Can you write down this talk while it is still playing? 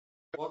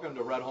Welcome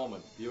to Red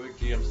Holman, Buick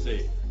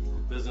GMC,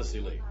 Business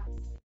Elite.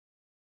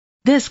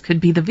 This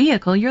could be the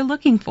vehicle you're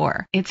looking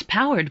for. It's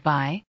powered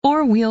by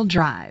four-wheel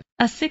drive,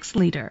 a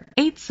 6-liter,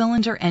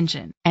 8-cylinder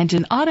engine, and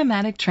an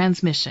automatic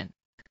transmission.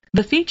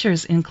 The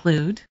features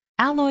include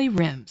alloy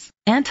rims,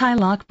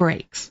 anti-lock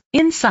brakes.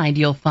 Inside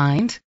you'll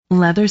find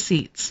leather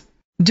seats,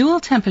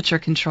 dual temperature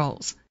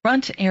controls,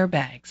 front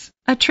airbags,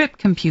 a trip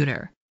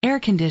computer,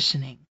 air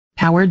conditioning,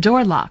 power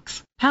door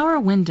locks, power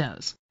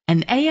windows,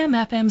 an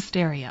AM/FM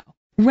stereo.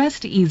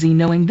 Rest easy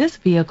knowing this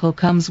vehicle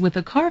comes with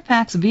a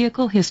Carfax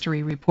Vehicle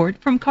History Report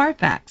from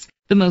Carfax,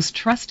 the most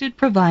trusted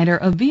provider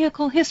of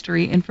vehicle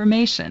history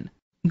information.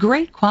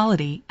 Great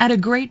quality at a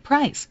great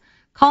price.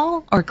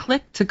 Call or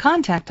click to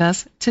contact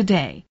us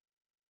today.